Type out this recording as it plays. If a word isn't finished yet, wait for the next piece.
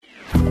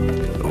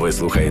Ви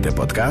слухаєте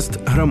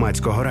подкаст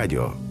Громадського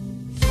радіо.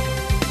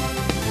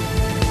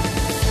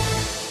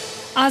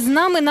 А з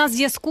нами на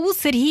зв'язку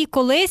Сергій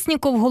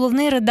Колесніков,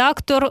 головний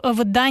редактор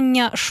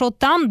видання «Що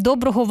там?».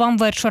 Доброго вам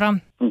вечора.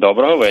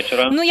 Доброго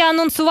вечора. Я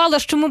анонсувала,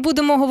 що ми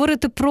будемо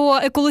говорити про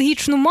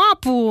екологічну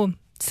мапу.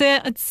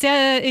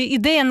 Ця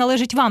ідея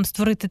належить вам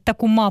створити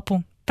таку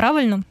мапу,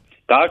 правильно?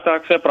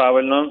 Так, все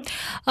правильно.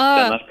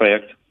 Це наш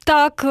проєкт.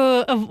 Так,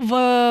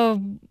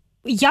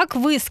 як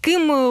ви, з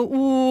ким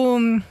у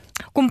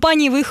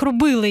компанії ви їх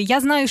робили? Я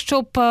знаю,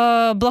 що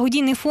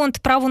благодійний фонд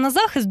 «Право на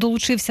захист»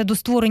 долучився до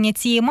створення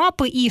цієї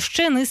мапи і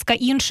ще низка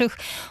інших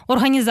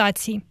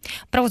організацій,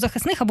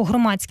 правозахисних або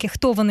громадських.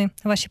 Хто вони,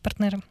 ваші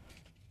партнери?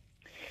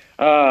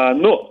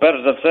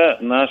 Перш за все,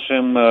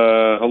 нашим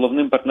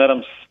головним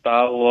партнером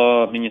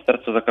стало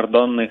Міністерство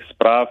закордонних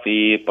справ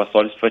і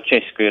посольство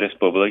Чеської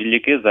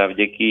Республіки,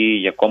 завдяки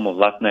якому,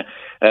 власне,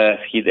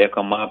 Схід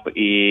Ekomap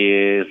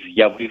і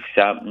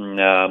з'явився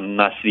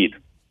на світ.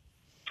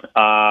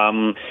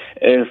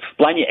 В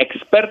плані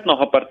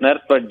експертного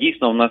партнерства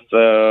дійсно у нас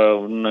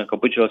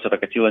накопичилася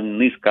така ціла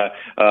низка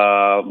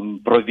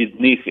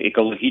провідних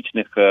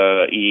екологічних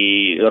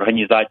і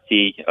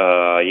організацій,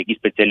 які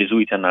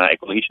спеціалізуються на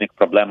екологічних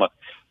проблемах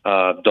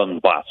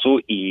Донбасу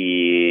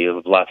і,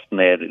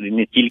 власне,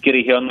 не тільки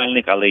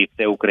регіональних, але й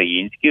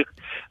всеукраїнських.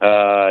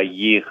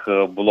 Їх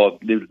було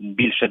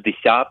більше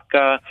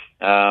десятка.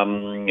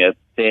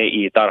 Це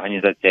і та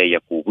організація,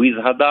 яку ви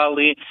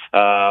згадали.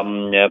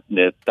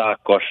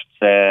 Також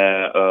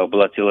це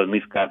була ціла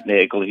низка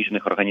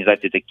екологічних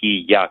організацій,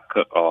 такі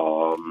як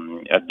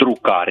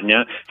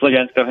Друкарня,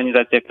 слов'янська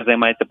організація, яка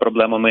займається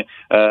проблемами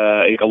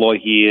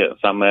екології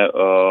саме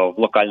в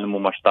локальному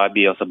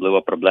масштабі,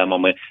 особливо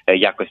проблемами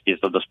якості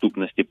та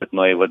доступності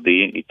питної води.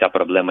 І ця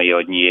проблема є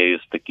однією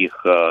з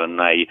таких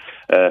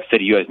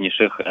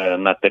найсерйозніших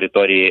на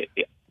території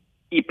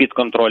і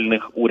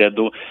підконтрольних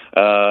уряду,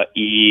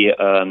 і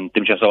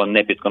тимчасово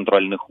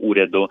непідконтрольних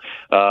уряду.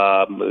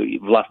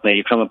 Власне,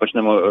 якщо ми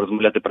почнемо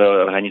розмовляти про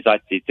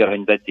організації, ці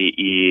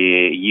організації і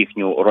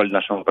їхню роль в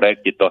нашому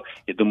проєкті, то,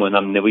 я думаю,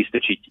 нам не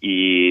вистачить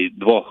і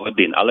 2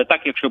 годин. Але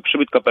так, якщо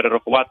швидко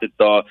перерахувати,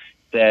 то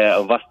це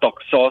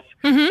Восток СОС,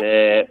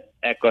 це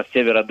Еко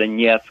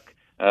Сєвєродонецьк,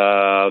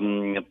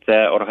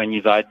 це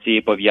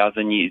організації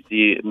пов'язані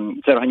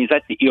це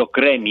організації і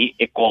окремі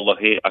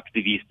екологи,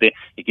 активісти,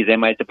 які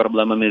займаються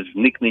проблемами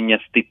зникнення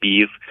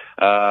степів,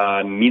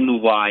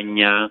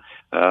 мінування.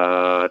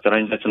 Це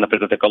організація,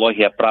 наприклад,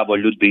 екологія, право,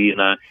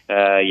 людина,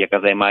 яка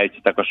займається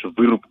також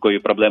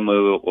вирубкою,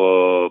 проблемою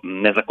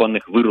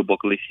незаконних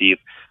вирубок лісів.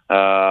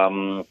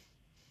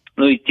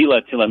 І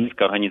ціла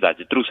низка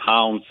організацій. Truth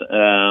Hounds,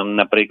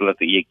 наприклад,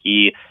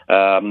 які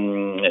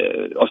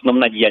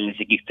основна діяльність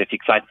яких це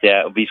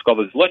фіксація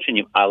військових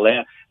злочинів,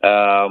 але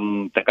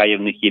така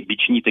в них є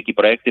бічні такі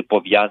проекти,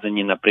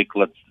 пов'язані,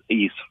 наприклад,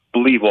 із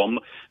впливом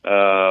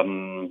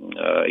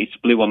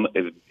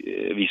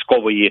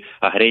військової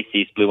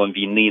агресії, з впливом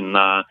війни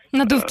на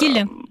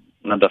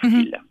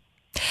довкілля.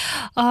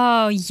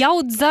 Я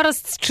от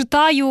зараз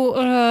читаю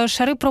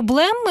шари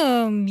проблем,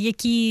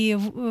 які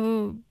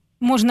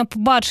можна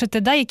побачити,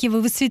 які ви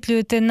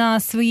висвітлюєте на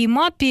своїй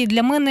мапі.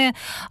 Для мене,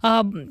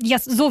 я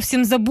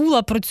зовсім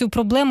забула про цю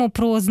проблему,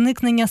 про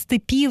зникнення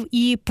степів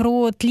і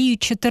про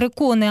тліючі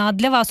терикони. А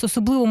для вас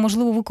особливо,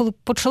 можливо, ви коли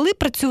почали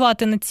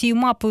працювати над цією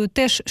мапою,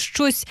 теж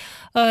щось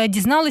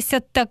дізналися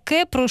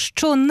таке, про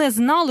що не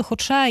знали,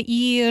 хоча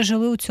і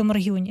жили у цьому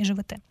регіоні,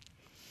 живете?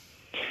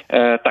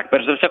 Так,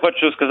 перш за все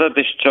хочу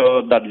сказати,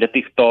 що для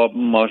тих, хто,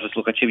 може,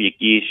 слухачів,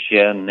 які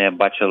ще не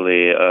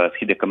бачили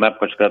Схід Ekomap,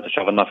 хочу сказати,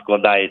 що вона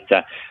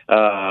складається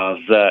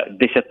з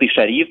 10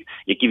 шарів,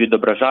 які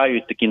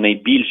відображають такі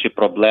найбільші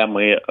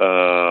проблеми,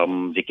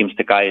 з яким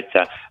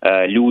стикаються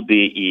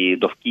люди і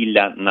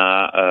довкілля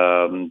на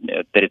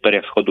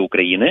територіях Сходу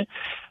України.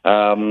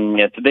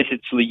 Це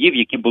 10 слоїв,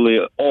 які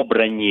були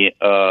обрані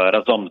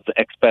разом з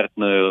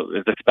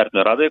експертною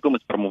радою, яку ми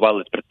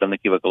сформували з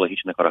представників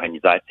екологічних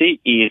організацій.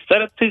 І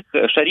серед цих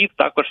шарів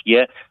також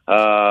є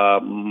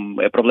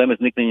проблеми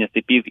зникнення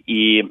степів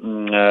і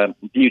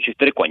тліючих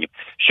териконів.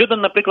 Щодо,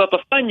 наприклад,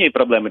 останньої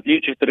проблеми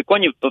тліючих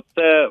териконів, то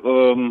це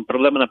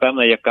проблема,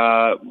 напевно,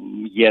 яка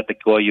є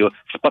такою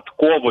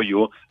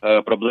спадковою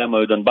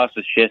проблемою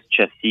Донбасу ще з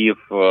часів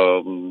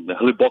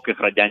глибоких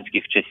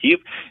радянських часів.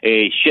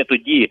 Ще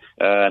тоді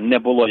не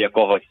було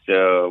якогось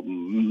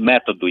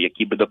методу,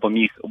 який би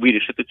допоміг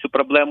вирішити цю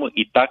проблему,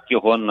 і так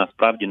його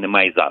насправді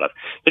немає і зараз.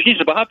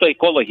 Точніше, багато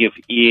екологів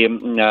і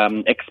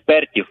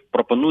експертів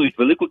пропонують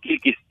велику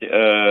кількість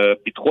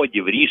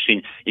підходів,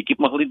 рішень, які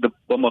б могли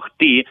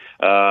допомогти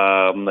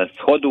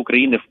Сходу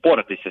України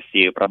впоратися з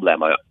цією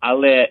проблемою.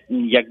 Але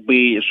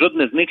якби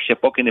жодне з них ще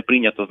поки не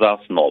прийнято за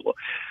основу.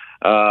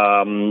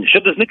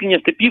 Щодо зникнення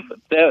степів,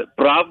 це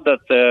правда,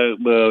 це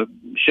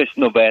щось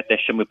нове, те,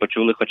 що ми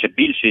почули, хоча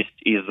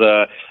більшість із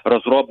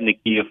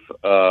розробників,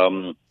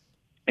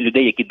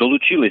 людей, які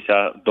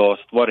долучилися до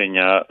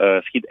створення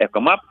Схід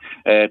Ekomap,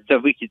 це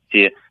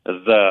вихідці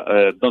з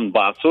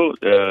Донбасу,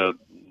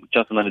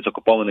 часто навіть з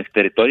окупованих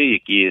територій,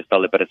 які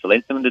стали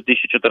переселенцями в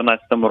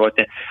 2014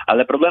 році.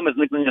 Але проблеми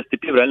зникнення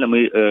степів реально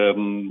ми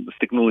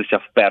стикнулися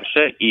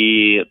вперше,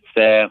 і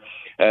це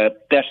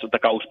теж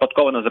така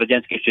успадкована з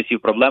радянських часів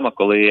проблема,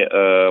 коли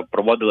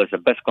проводилося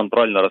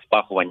безконтрольне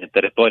розпахування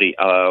територій,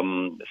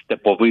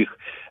 степових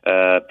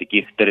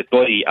таких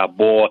територій,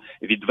 або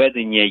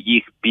відведення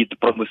їх під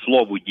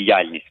промислову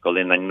діяльність,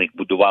 коли на них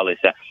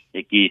будувалися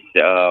якісь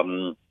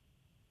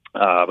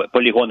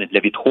полігони для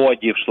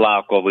відходів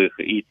шлакових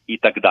і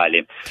так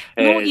далі.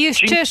 Ну і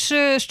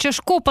ще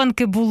ж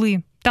копанки були.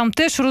 Там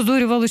теж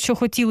розорювали, що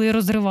хотіли, і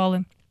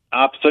розривали.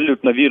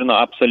 Абсолютно вірно,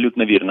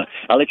 абсолютно вірно.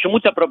 Але чому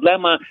ця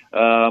проблема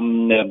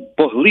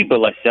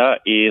поглибилася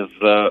із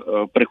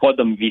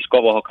приходом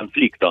військового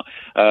конфлікту?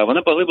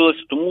 Вона поглибилася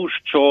тому,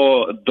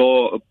 що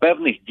до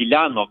певних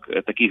ділянок,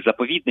 таких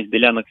заповітних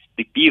ділянок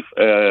степів,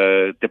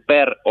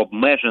 тепер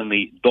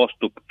обмежений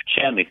доступ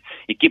вчених,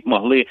 які б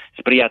могли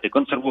сприяти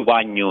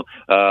консервуванню,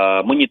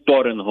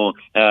 моніторингу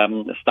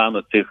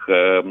стану цих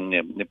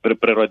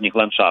природних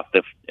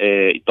ландшафтів.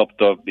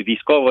 Тобто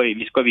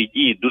військові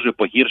дії дуже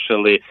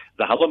погіршили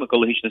загалом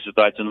екологічну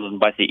ситуацію на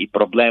Донбасі і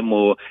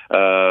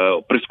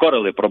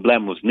прискорили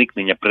проблему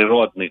зникнення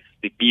природних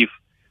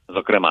степів,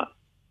 зокрема.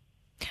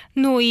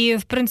 Ну і,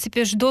 в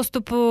принципі, ж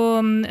доступу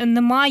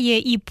немає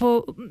і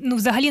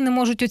взагалі не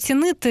можуть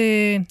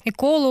оцінити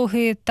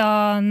екологи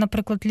та,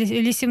 наприклад,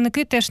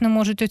 лісівники теж не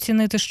можуть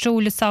оцінити, що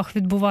у лісах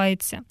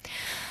відбувається.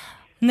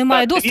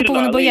 Немає доступу, вірно,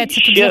 вони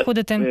бояться тут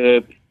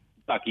заходити.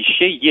 Так, і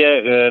ще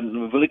є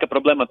велика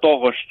проблема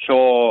того,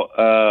 що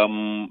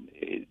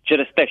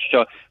через те,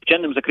 що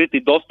вченим закритий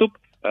доступ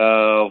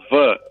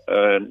в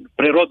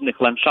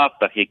природних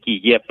ландшафтах, які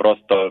є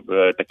просто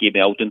такими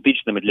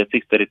аутентичними для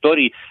цих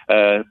територій,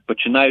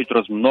 починають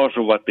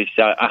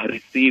розмножуватися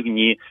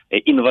агресивні,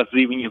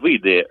 інвазивні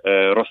види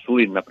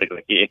рослин,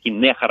 наприклад, які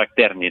не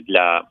характерні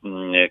для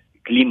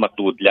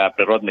клімату, для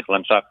природних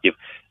ландшафтів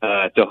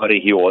цього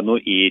регіону,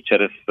 і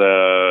через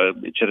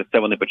це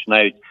вони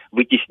починають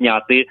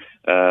витісняти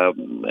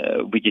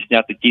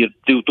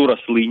ту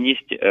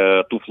рослинність,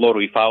 ту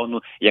флору і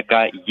фауну,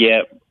 яка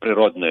є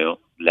природною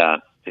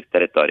для цих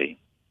територій.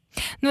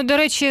 Ну, до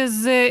речі,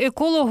 з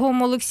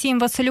екологом Олексієм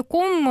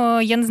Василюком,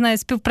 я не знаю,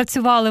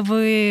 співпрацювали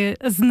ви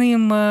з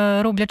ним,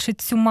 роблячи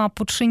цю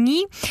мапу чи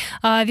ні,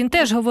 він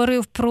теж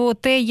говорив про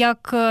те,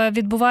 як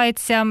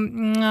відбувається,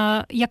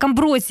 як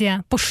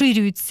амброзія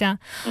поширюється.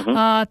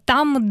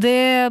 Там,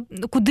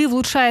 куди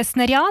влучає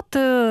снаряд,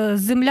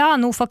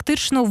 земля,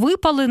 фактично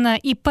випалена,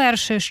 і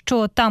перше,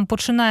 що там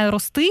починає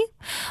рости,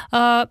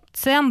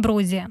 це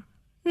амброзія.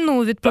 Ну,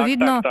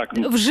 відповідно, так.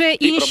 вже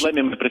Цій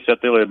проблемі ми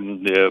присвятили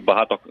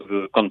багато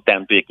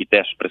контенту, який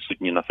теж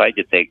присутній на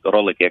сайті. Це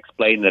ролики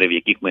експлейнери, в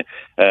яких ми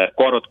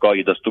коротко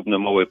і доступною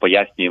мовою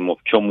пояснюємо, в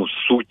чому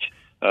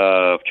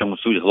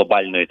суть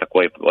глобальної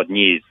такої,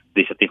 однієї з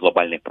 10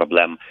 глобальних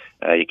проблем,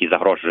 які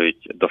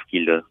загрожують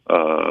довкіллю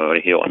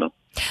регіону.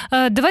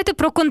 Давайте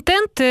про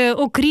контент.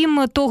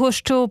 Окрім того,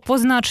 що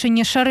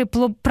позначені шари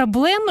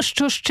проблем,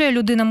 що ще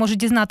людина може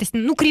дізнатися?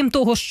 Ну, крім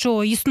того,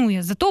 що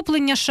існує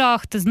затоплення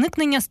шахт,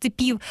 зникнення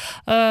степів,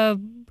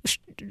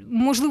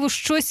 можливо,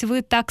 щось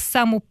ви так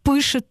само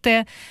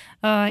пишете,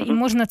 і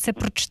можна це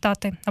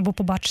прочитати або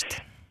побачити.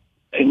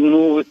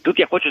 Ну, тут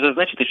я хочу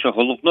зазначити, що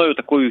головною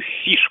такою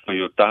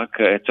фішкою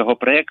цього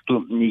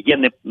проєкту є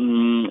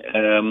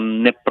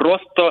не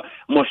просто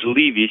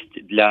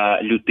можливість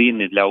для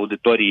людини, для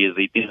аудиторії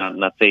зайти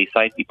на цей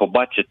сайт і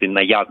побачити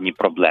наявні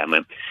проблеми.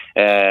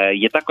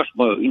 Є також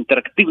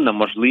інтерактивна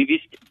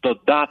можливість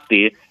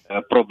додати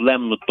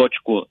проблемну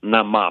точку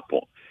на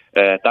мапу.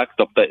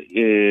 Тобто,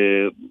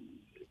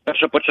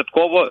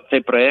 першопочатково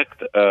цей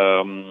проєкт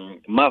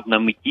мав на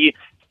меті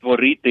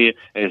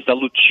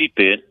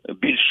залучити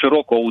більш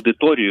широку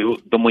аудиторію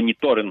до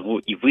моніторингу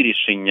і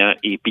вирішення,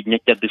 і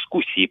підняття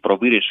дискусії про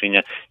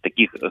вирішення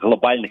таких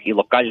глобальних і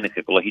локальних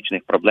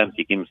екологічних проблем, з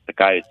яким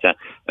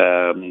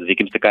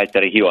стикається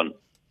регіон.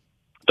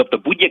 Тобто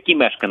будь-який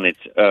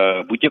мешканець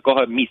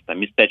будь-якого міста,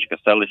 містечка,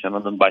 селища на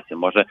Донбасі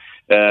може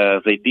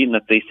зайти на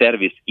цей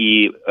сервіс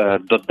і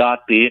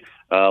додати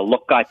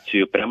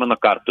локацію прямо на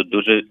карту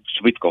дуже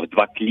швидко, в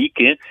 2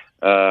 кліки,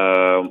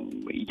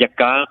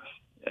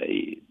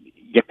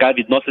 яка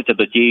відноситься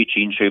до тієї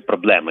чи іншої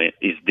проблеми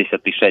із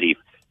 10 шарів.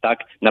 Так,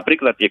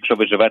 наприклад, якщо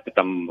ви живете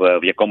там в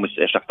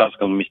якомусь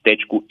шахтарському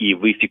містечку і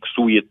ви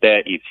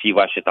фіксуєте, і всі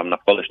ваші там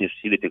навколишні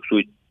сусіди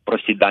фіксують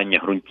просідання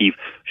ґрунтів,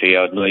 що є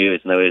одною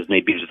з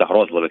найбільш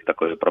загрозливих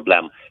такої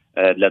проблем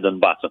для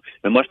Донбасу,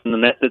 ви можете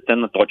нанести це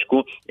на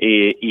точку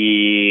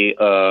і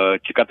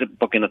чекати,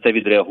 поки на це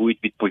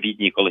відреагують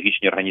відповідні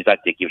екологічні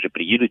організації, які вже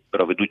приїдуть,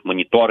 проведуть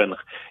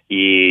моніторинг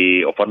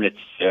і оформлять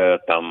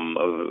там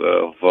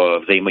в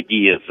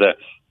взаємодії з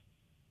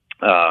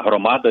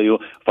громадою,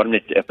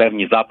 оформлять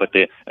певні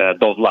запити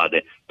до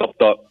влади.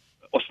 Тобто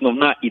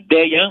основна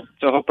ідея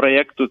цього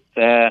проєкту –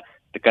 це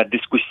така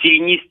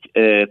дискусійність,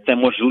 це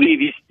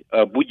можливість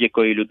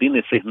будь-якої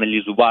людини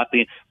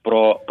сигналізувати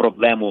про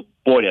проблему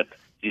поряд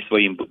зі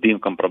своїм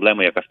будинком,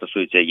 проблему, яка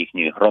стосується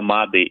їхньої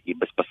громади і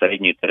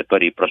безпосередньої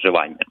території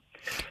проживання.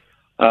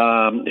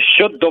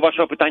 Щодо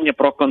вашого питання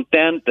про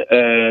контент,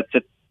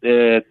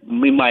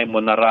 ми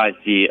маємо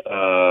наразі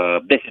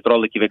 10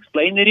 роликів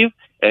експлейнерів,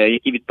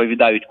 які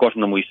відповідають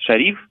кожному із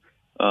шарів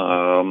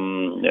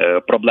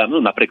проблем.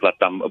 Ну, наприклад,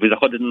 там ви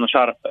заходите на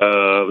шар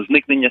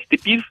зникнення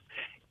степів,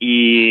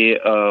 і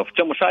в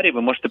цьому шарі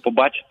ви можете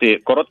побачити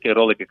короткий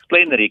ролик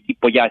експлейнер, який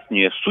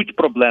пояснює суть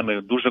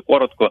проблеми дуже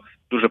коротко,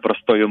 дуже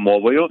простою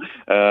мовою.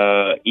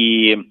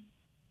 І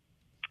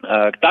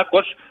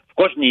також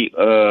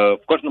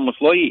в кожному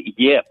слої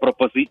є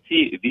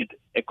пропозиції від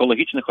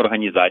екологічних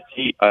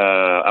організацій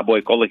або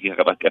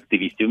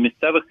екологів-активістів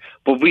місцевих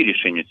по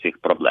вирішенню цих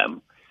проблем.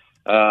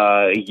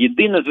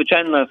 Єдина,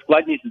 звичайна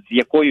складність, з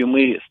якою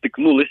ми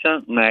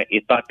стикнулися на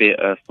етапі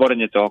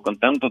створення цього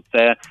контенту,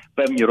 це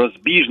певні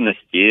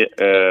розбіжності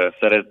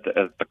серед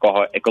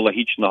такого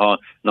екологічного,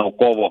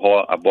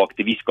 наукового або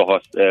активістського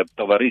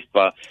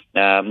товариства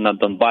на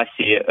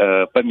Донбасі,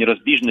 певні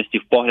розбіжності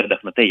в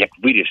поглядах на те, як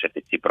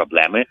вирішити ці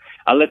проблеми.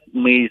 Але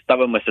ми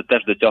ставимося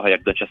теж до цього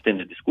як до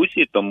частини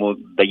дискусії, тому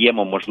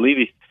даємо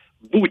можливість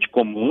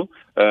будь-кому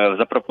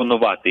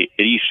запропонувати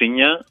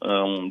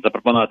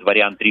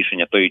варіант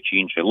рішення тої чи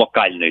іншої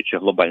локальної чи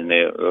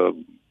глобальної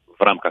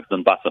в рамках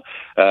Донбасу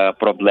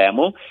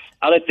проблему.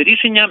 Але це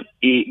рішення,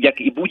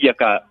 як і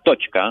будь-яка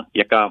точка,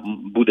 яка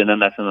буде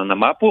нанесена на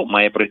мапу,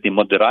 має пройти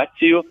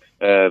модерацію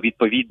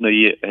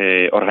відповідної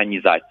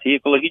організації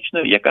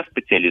екологічної, яка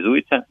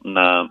спеціалізується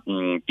на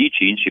тій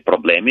чи іншій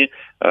проблемі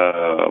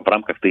в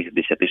рамках тих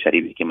 10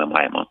 шарів, які ми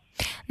маємо.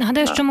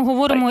 Нагадаю, що ми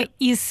говоримо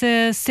із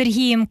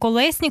Сергієм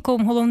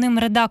Колесніковим, головним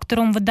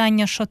редактором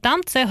видання «Що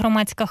там?». Це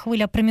громадська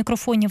хвиля, при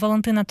мікрофоні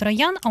Валентина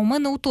Троян. А у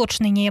мене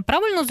уточнення. Я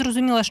правильно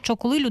зрозуміла, що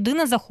коли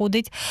людина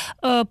заходить,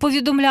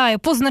 повідомляє,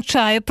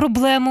 позначає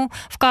проблему,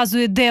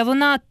 вказує, де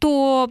вона,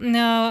 то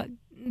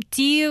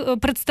ті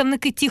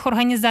представники тих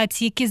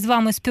організацій, які з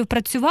вами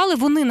співпрацювали,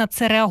 вони на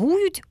це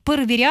реагують,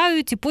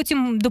 перевіряють і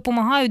потім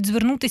допомагають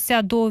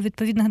звернутися до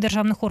відповідних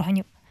державних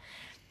органів?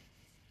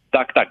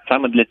 Так.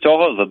 Саме для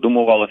цього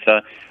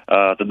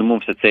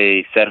задумувався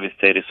цей сервіс,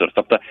 цей ресурс.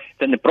 Тобто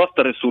це не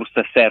просто ресурс,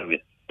 це сервіс,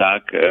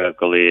 так,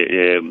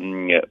 коли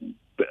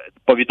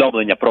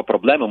повідомлення про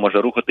проблеми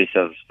може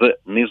рухатися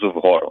знизу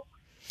вгору.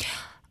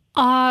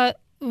 А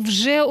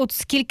вже от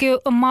скільки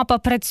мапа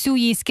працює,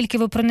 і скільки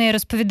ви про неї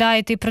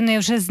розповідаєте, і про неї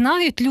вже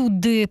знають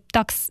люди,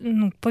 так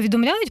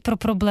повідомляють про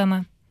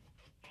проблеми?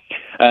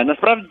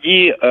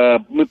 Насправді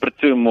ми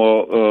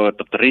працюємо,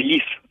 тобто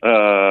реліз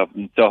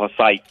цього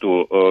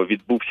сайту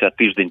відбувся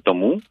тиждень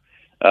тому,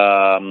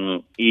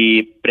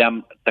 і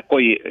прям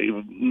такої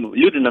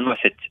люди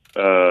наносять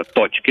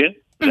точки,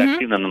 вже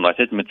активно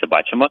наносять, ми це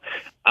бачимо,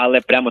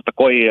 але прямо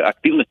такої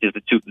активності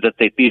за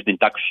цей тиждень,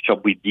 так,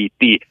 щоб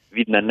дійти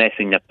від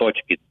нанесення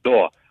точки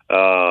до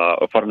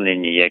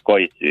оформлення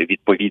якоїсь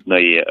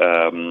відповідної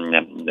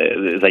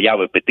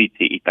заяви,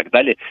 петиції і так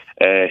далі,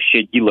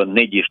 ще діло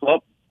не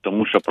дійшло,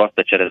 тому що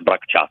просто через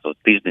брак часу.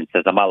 Тиждень –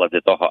 це замало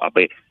для того,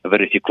 аби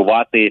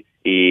верифікувати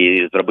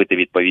і зробити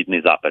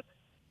відповідний запит.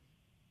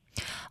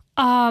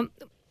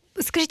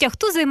 Скажіть, а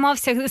хто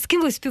займався, з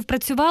ким ви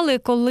співпрацювали,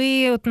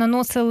 коли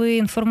наносили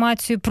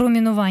інформацію про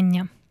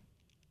мінування?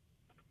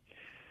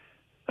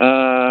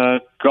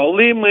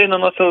 Коли ми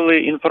наносили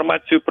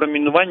інформацію про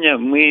мінування,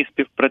 ми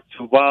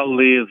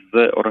співпрацювали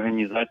з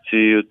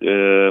організацією,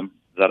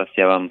 зараз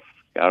я вам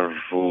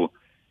скажу,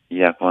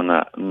 як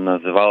вона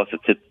називалася,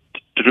 це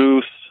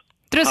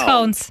Truth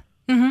Hounds.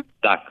 Угу.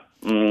 Так.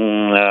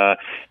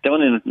 Це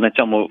вони на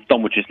цьому в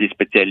тому числі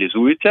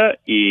спеціалізуються,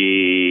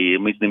 і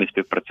ми з ними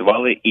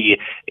співпрацювали. І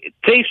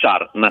цей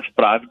шар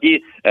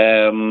насправді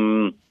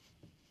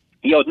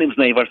є одним з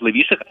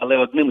найважливіших, але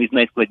одним із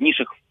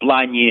найскладніших в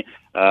плані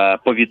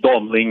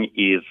повідомлень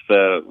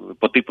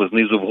по типу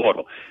знизу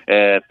вгору.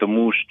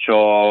 Тому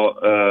що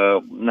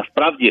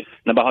насправді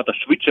набагато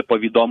швидше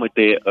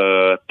повідомити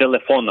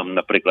телефоном,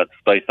 наприклад,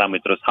 в той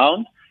самий Truth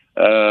Hound,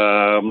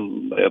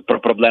 про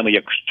проблеми,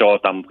 якщо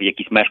там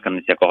якийсь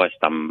мешканець якогось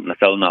там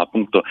населеного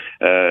пункту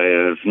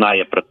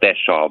знає про те,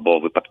 що або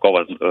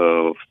випадково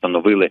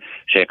встановили,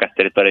 що якась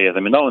територія є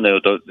замінованою,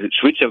 то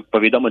швидше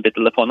повідомити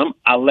телефоном,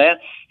 але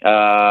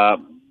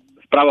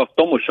справа в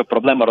тому, що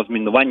проблема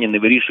розмінування не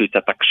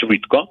вирішується так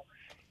швидко,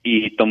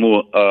 і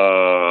тому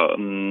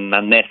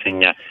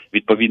нанесення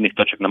відповідних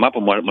точок на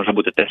мапу може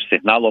бути теж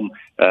сигналом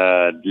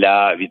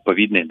для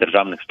відповідних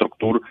державних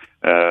структур,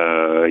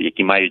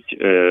 які мають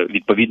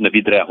відповідно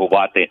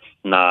відреагувати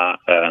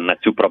на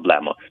цю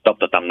проблему.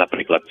 Тобто там,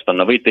 наприклад,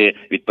 встановити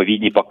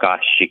відповідні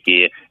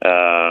показчики,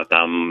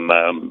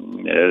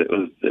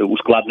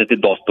 ускладнити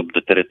доступ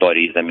до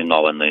території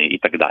замінованої і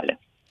так далі.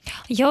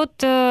 Я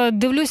от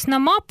дивлюсь на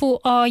мапу,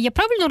 я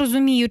правильно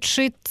розумію,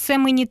 чи це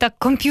мені так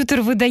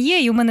комп'ютер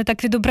видає, і у мене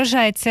так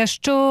відображається,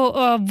 що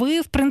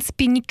ви, в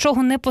принципі,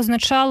 нічого не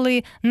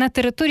позначали на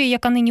території,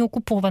 яка нині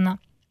окупована?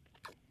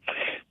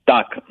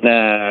 Так,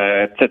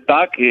 це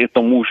так,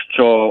 тому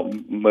що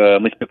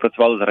ми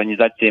співпрацювали з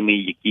організаціями,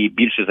 які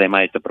більше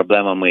займаються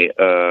проблемами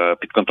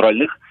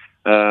підконтрольних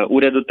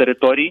уряду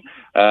територій,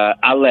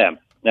 але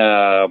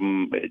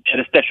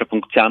через те, що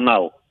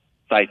функціонал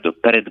сайту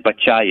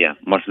передбачає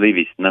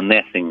можливість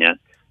нанесення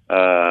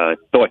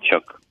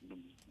точок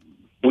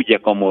в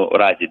будь-якому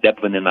разі, де б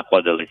ви не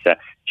знаходилися,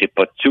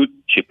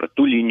 чи по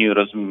ту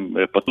лінію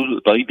по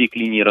той бік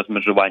лінії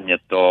розмежування,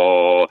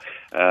 то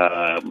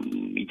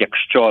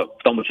якщо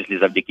в тому числі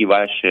завдяки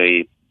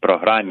вашій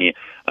програмі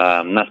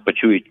нас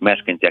почують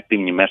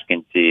активні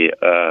мешканці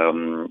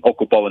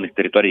окупованих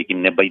територій,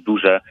 яким не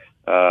байдужа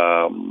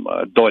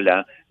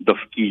доля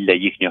довкілля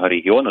їхнього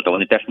регіону, то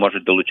вони теж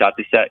можуть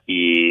долучатися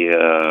і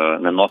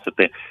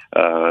наносити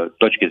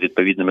точки з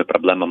відповідними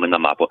проблемами на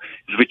мапу.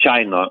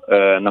 Звичайно,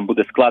 нам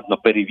буде складно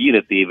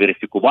перевірити і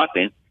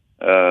верифікувати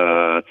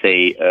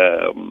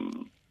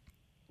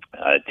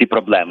ці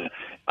проблеми,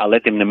 але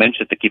тим не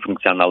менше такий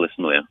функціонал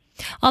існує.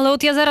 Але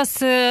от я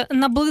зараз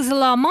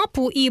наблизила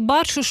мапу і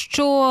бачу,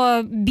 що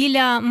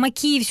біля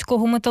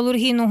Макіївського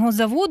металургійного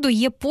заводу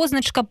є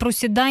позначка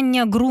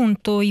просідання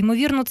ґрунту.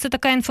 Ймовірно, це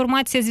така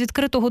інформація з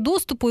відкритого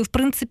доступу, і в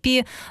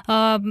принципі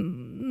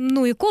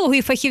екологи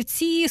і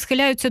фахівці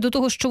схиляються до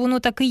того, що воно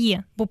так і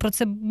є. Бо про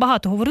це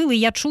багато говорили,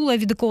 я чула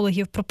від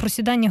екологів про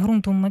просідання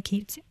ґрунту в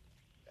Макіївці.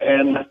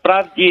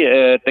 Насправді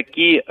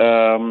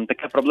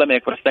така проблема,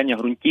 як просідання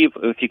ґрунтів,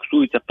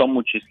 фіксується в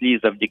тому числі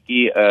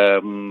завдяки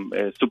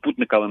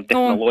супутниковим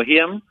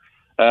технологіям.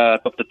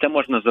 Тобто це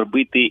можна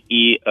зробити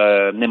і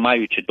не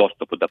маючи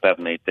доступу до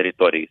певної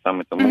території.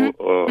 Саме тому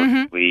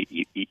ви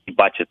і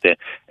бачите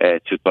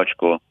цю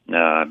точку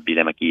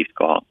біля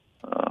Макіївського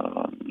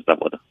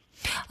заводу.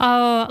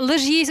 Але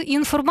ж є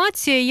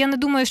інформація, я не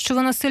думаю, що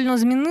вона сильно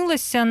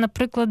змінилася.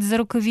 Наприклад, за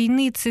роки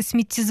війни це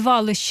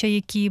сміттєзвалища,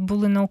 які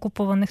були на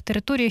окупованих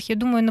територіях. Я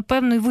думаю,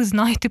 напевно, і ви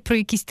знаєте про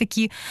якісь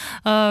такі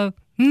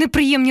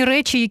неприємні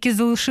речі, які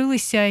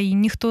залишилися, і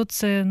ніхто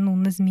це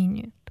не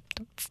змінює.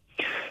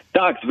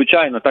 Так,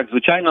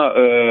 звичайно.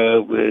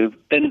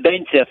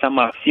 Тенденція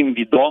сама всім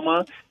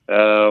відома.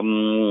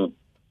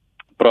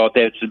 Про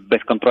те, що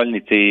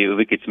безконтрольний цей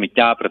викид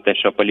сміття, про те,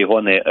 що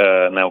полігони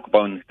на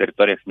окупованих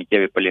територіях,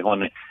 сміттєві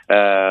полігони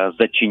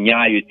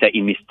зачиняються,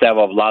 і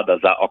місцева влада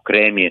за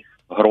окремі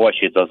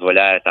гроші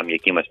дозволяє там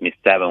якимось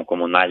місцевим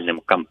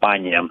комунальним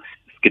компаніям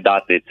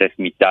скидати це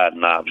сміття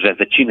на вже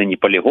зачинені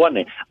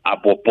полігони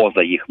або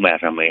поза їх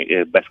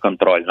межами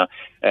безконтрольно.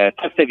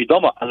 Це все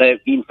відомо, але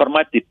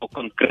інформації по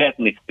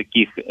конкретних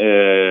таких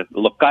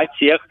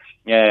локаціях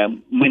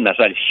ми, на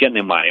жаль, ще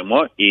не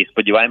маємо, і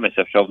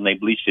сподіваємося, що в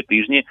найближчі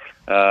тижні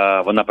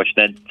вона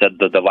почне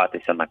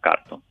додаватися на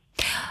карту.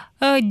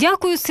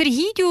 Дякую,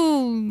 Сергію.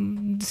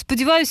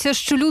 Сподіваюся,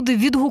 що люди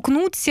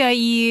відгукнуться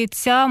і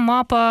ця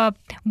мапа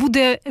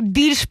буде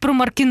більш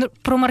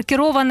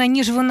промаркірована,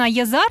 ніж вона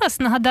є зараз.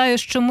 Нагадаю,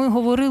 що ми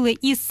говорили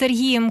із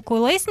Сергієм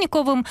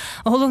Колесніковим,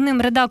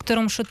 головним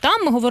редактором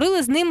 «Там». Ми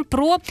говорили з ним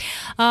про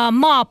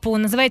мапу.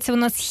 Називається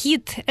вона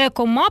 «Схід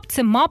Ekomap».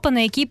 Це мапа, на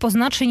якій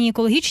позначені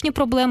екологічні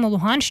проблеми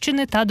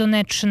Луганщини та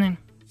Донеччини.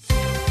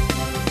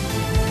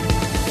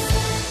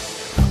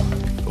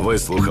 Ви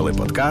слухали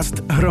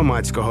подкаст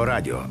Громадського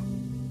радіо.